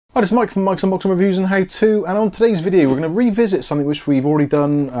Hi, this is Mike from Mike's Unboxing Reviews and How To, and on today's video we're going to revisit something which we've already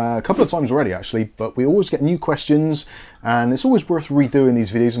done a couple of times already actually, but we always get new questions and it's always worth redoing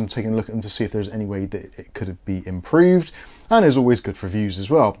these videos and taking a look at them to see if there's any way that it could be improved, and is always good for views as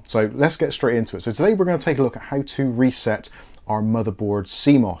well. So let's get straight into it. So today we're going to take a look at how to reset our motherboard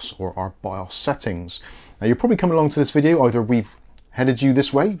CMOS or our BIOS settings. Now you're probably coming along to this video, either we've headed you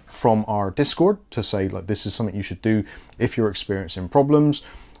this way from our Discord to say like this is something you should do if you're experiencing problems,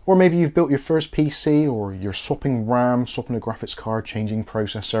 or maybe you've built your first PC or you're swapping RAM, swapping a graphics card, changing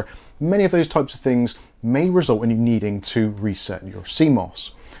processor. Many of those types of things may result in you needing to reset your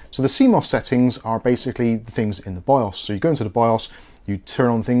CMOS. So the CMOS settings are basically the things in the BIOS. So you go into the BIOS, you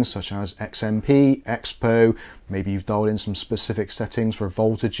turn on things such as XMP, Expo, maybe you've dialed in some specific settings for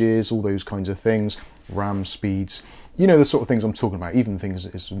voltages, all those kinds of things, RAM speeds. You know the sort of things I'm talking about, even things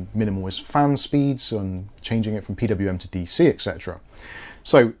as minimal as fan speeds and changing it from PWM to DC, etc.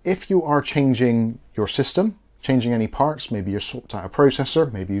 So if you are changing your system, changing any parts, maybe you've swapped out a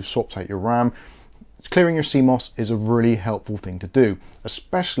processor, maybe you've swapped out your RAM, clearing your CMOS is a really helpful thing to do,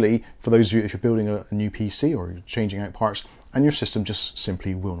 especially for those of you if you're building a new PC or you're changing out parts and your system just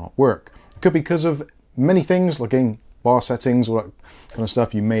simply will not work. It could be because of many things, like in BIOS settings, all that kind of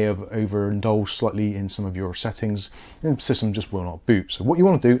stuff. You may have overindulged slightly in some of your settings and the system just will not boot. So what you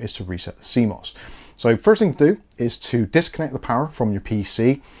want to do is to reset the CMOS. So first thing to do is to disconnect the power from your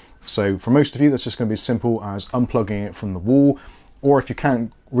PC. So for most of you, that's just going to be as simple as unplugging it from the wall, or if you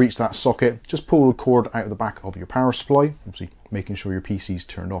can't reach that socket, just pull the cord out of the back of your power supply, obviously making sure your PC is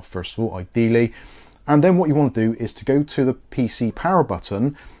turned off first of all, ideally. And then what you want to do is to go to the PC power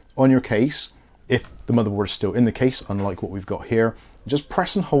button on your case, if the motherboard is still in the case, unlike what we've got here. Just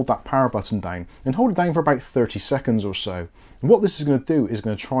press and hold that power button down and hold it down for about 30 seconds or so. And what this is going to do is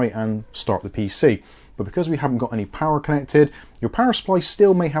going to try and start the PC. But because we haven't got any power connected, your power supply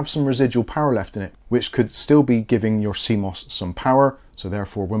still may have some residual power left in it, which could still be giving your CMOS some power. So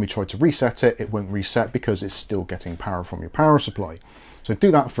therefore, when we try to reset it, it won't reset because it's still getting power from your power supply. So do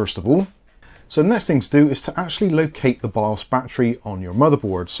that first of all. So the next thing to do is to actually locate the BIOS battery on your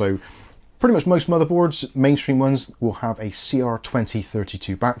motherboard. So pretty much most motherboards, mainstream ones, will have a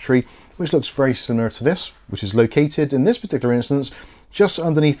CR2032 battery, which looks very similar to this, which is located in this particular instance just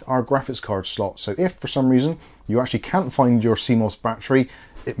underneath our graphics card slot. So if for some reason you actually can't find your CMOS battery,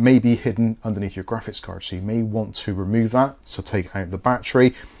 it may be hidden underneath your graphics card. So you may want to remove that to take out the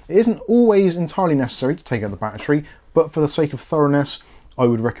battery. It isn't always entirely necessary to take out the battery, but for the sake of thoroughness, I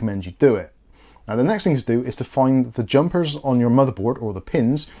would recommend you do it. Now the next thing to do is to find the jumpers on your motherboard, or the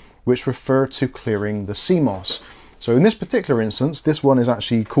pins, which refer to clearing the CMOS. So in this particular instance, this one is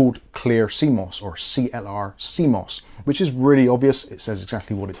actually called Clear CMOS, or CLR CMOS, which is really obvious. It says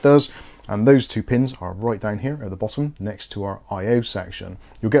exactly what it does. And those two pins are right down here at the bottom next to our I/O section.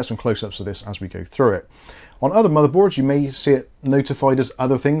 You'll get some close-ups of this as we go through it. On other motherboards, you may see it notified as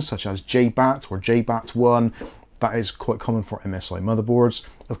other things such as JBAT or JBAT1. That is quite common for MSI motherboards.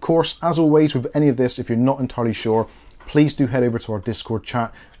 Of course, as always with any of this, if you're not entirely sure, please do head over to our Discord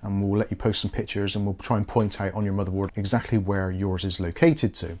chat and we'll let you post some pictures and we'll try and point out on your motherboard exactly where yours is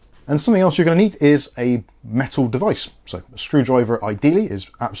located to. And something else you're going to need is a metal device. So a screwdriver ideally is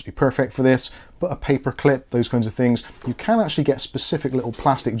absolutely perfect for this, but a paper clip, those kinds of things. You can actually get specific little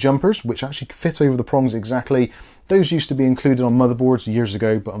plastic jumpers which actually fit over the prongs exactly. Those used to be included on motherboards years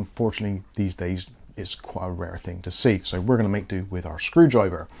ago, but unfortunately these days it's quite a rare thing to see. So we're going to make do with our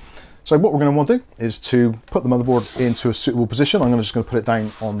screwdriver. So what we're going to want to do is to put the motherboard into a suitable position. I'm just going to put it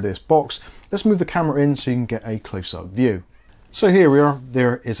down on this box. Let's move the camera in so you can get a close-up view. So here we are.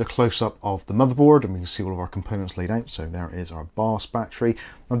 There is a close-up of the motherboard and we can see all of our components laid out. So there is our BIOS battery.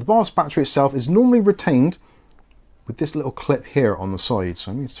 Now the BIOS battery itself is normally retained with this little clip here on the side. So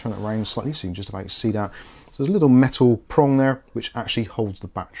I'm going to turn it around slightly so you can just about see that. So there's a little metal prong there which actually holds the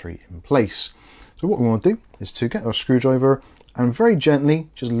battery in place. So what we want to do is to get our screwdriver and very gently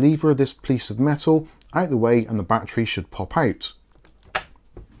just lever this piece of metal out the way and the battery should pop out.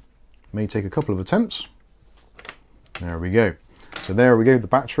 May take a couple of attempts. There we go. So there we go, the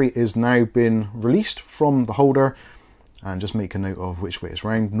battery is now been released from the holder, and just make a note of which way it's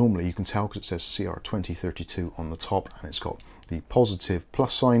round. Normally you can tell because it says CR2032 on the top and it's got the positive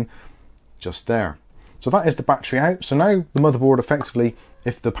plus sign just there. So that is the battery out. So now the motherboard effectively,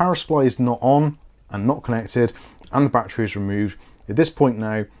 if the power supply is not on and not connected and the battery is removed, at this point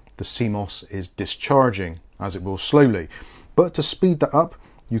now the CMOS is discharging, as it will slowly. But to speed that up,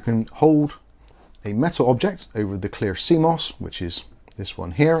 you can hold a metal object over the clear CMOS, which is this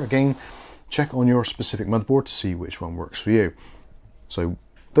one here. Again, check on your specific motherboard to see which one works for you. So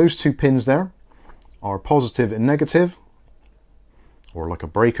those two pins there are positive and negative. or like a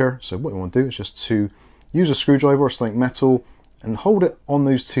breaker. So what you want to do is just to use a screwdriver or something metal and hold it on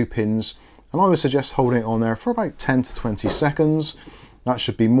those 2 pins. And I would suggest holding it on there for about 10 to 20 seconds. That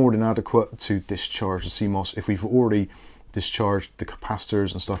should be more than adequate to discharge the CMOS if we've already discharged the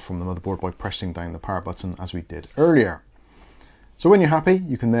capacitors and stuff from the motherboard by pressing down the power button as we did earlier. So when you're happy,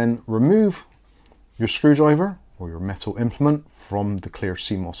 you can then remove your screwdriver or your metal implement from the clear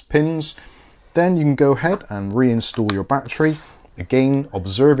CMOS pins. Then you can go ahead and reinstall your battery, again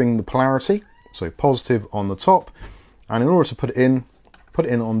observing the polarity, so positive on the top, and in order to put it in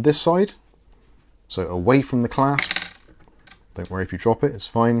on this side, so away from the clasp. Don't worry if you drop it, it's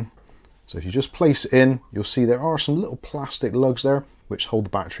fine. So if you just place it in, you'll see there are some little plastic lugs there which hold the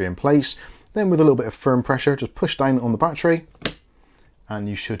battery in place. Then with a little bit of firm pressure, just push down on the battery and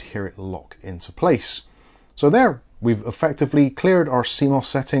you should hear it lock into place. So there, we've effectively cleared our CMOS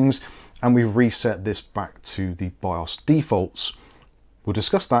settings and we've reset this back to the BIOS defaults. We'll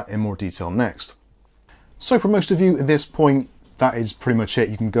discuss that in more detail next. So for most of you at this point, that is pretty much it.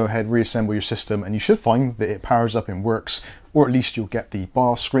 You can go ahead, reassemble your system, and you should find that it powers up and works, or at least you'll get the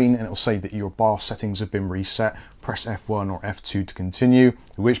BIOS screen and it'll say that your BIOS settings have been reset. Press F1 or F2 to continue,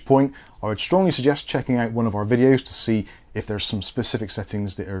 at which point I would strongly suggest checking out one of our videos to see if there's some specific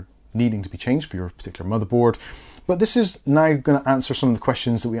settings that are needing to be changed for your particular motherboard. But this is now going to answer some of the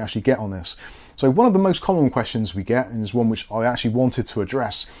questions that we actually get on this. So one of the most common questions we get, and is one which I actually wanted to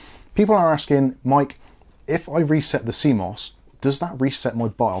address, people are asking, Mike, if I reset the CMOS, does that reset my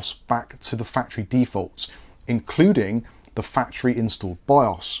BIOS back to the factory defaults, including the factory installed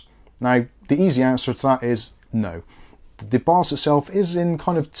BIOS? Now, the easy answer to that is no. The BIOS itself is in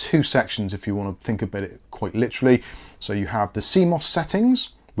kind of 2 sections if you want to think about it quite literally. So you have the CMOS settings,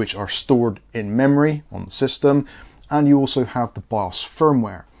 which are stored in memory on the system, and you also have the BIOS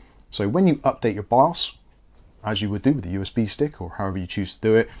firmware. So when you update your BIOS, as you would do with a USB stick or however you choose to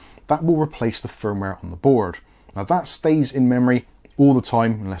do it, that will replace the firmware on the board. Now that stays in memory all the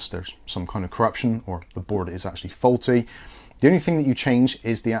time unless there's some kind of corruption or the board is actually faulty. The only thing that you change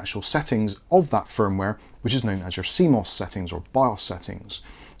is the actual settings of that firmware, which is known as your CMOS settings or BIOS settings.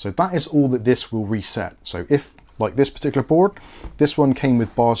 So that is all that this will reset. So if, like this particular board, this one came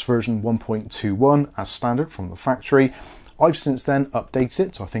with BIOS version 1.21 as standard from the factory, I've since then updated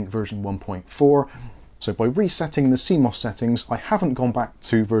it to I think version 1.4. So by resetting the CMOS settings, I haven't gone back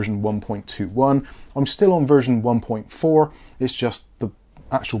to version 1.21. I'm still on version 1.4. It's just the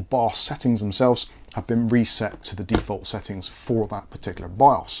actual BIOS settings themselves have been reset to the default settings for that particular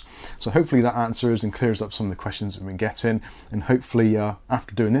BIOS. So hopefully that answers and clears up some of the questions that we've been getting. And hopefully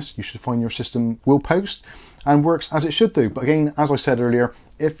after doing this, you should find your system will post and works as it should do. But again, as I said earlier,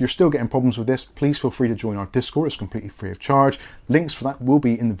 if you're still getting problems with this, please feel free to join our Discord. It's completely free of charge. Links for that will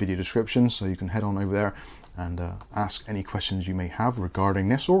be in the video description, so you can head on over there and ask any questions you may have regarding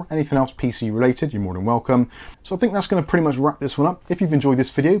this or anything else PC related. You're more than welcome. So I think that's going to pretty much wrap this one up. If you've enjoyed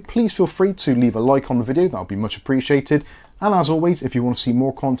this video, please feel free to leave a like on the video. That would be much appreciated. And as always, if you want to see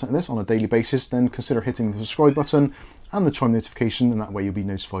more content of this on a daily basis, then consider hitting the subscribe button and the chime notification, and that way you'll be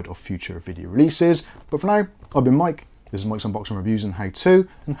notified of future video releases. But for now, I've been Mike. This is Mike's Unboxing Reviews and How To,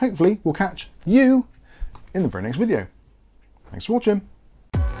 and hopefully we'll catch you in the very next video. Thanks for watching.